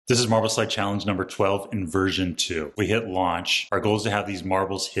This is Marbleslide challenge number 12 in version 2. We hit launch. Our goal is to have these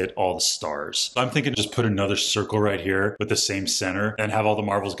marbles hit all the stars. So I'm thinking just put another circle right here with the same center and have all the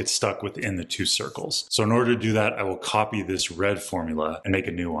marbles get stuck within the two circles. So in order to do that, I will copy this red formula and make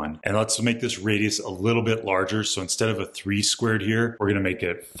a new one. And let's make this radius a little bit larger. So instead of a 3 squared here, we're going to make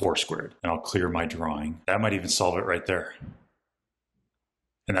it 4 squared. And I'll clear my drawing. That might even solve it right there.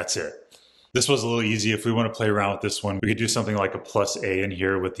 And that's it. This was a little easy. If we want to play around with this one, we could do something like a plus A in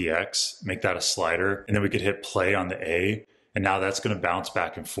here with the X, make that a slider, and then we could hit play on the A, and now that's going to bounce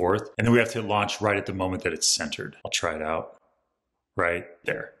back and forth. And then we have to hit launch right at the moment that it's centered. I'll try it out right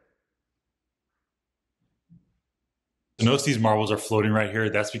there. So notice these marbles are floating right here.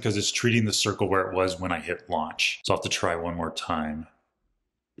 That's because it's treating the circle where it was when I hit launch. So I'll have to try one more time.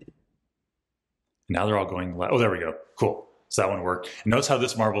 Now they're all going left. Oh, there we go. Cool. So that one worked. And notice how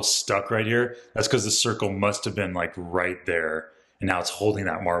this marble's stuck right here? That's because the circle must have been like right there. And now it's holding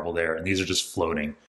that marble there. And these are just floating.